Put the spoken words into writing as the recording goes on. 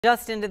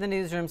Just into the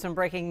newsroom, some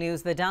breaking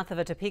news. The death of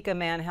a Topeka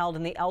man held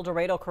in the El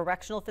Dorado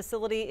Correctional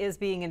Facility is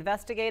being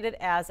investigated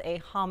as a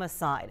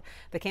homicide.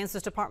 The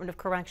Kansas Department of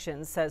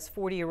Corrections says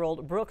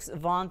 40-year-old Brooks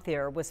Von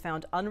Thaer was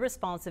found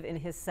unresponsive in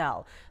his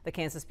cell. The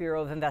Kansas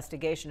Bureau of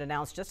Investigation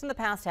announced just in the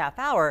past half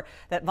hour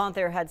that Von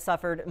Thaer had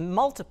suffered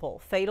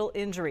multiple fatal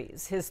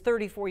injuries. His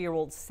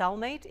 34-year-old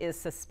cellmate is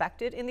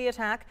suspected in the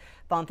attack.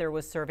 Von Thaer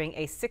was serving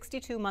a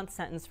 62-month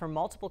sentence for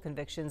multiple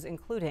convictions,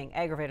 including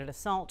aggravated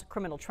assault,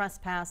 criminal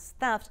trespass,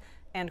 theft,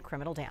 and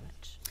criminal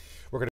damage.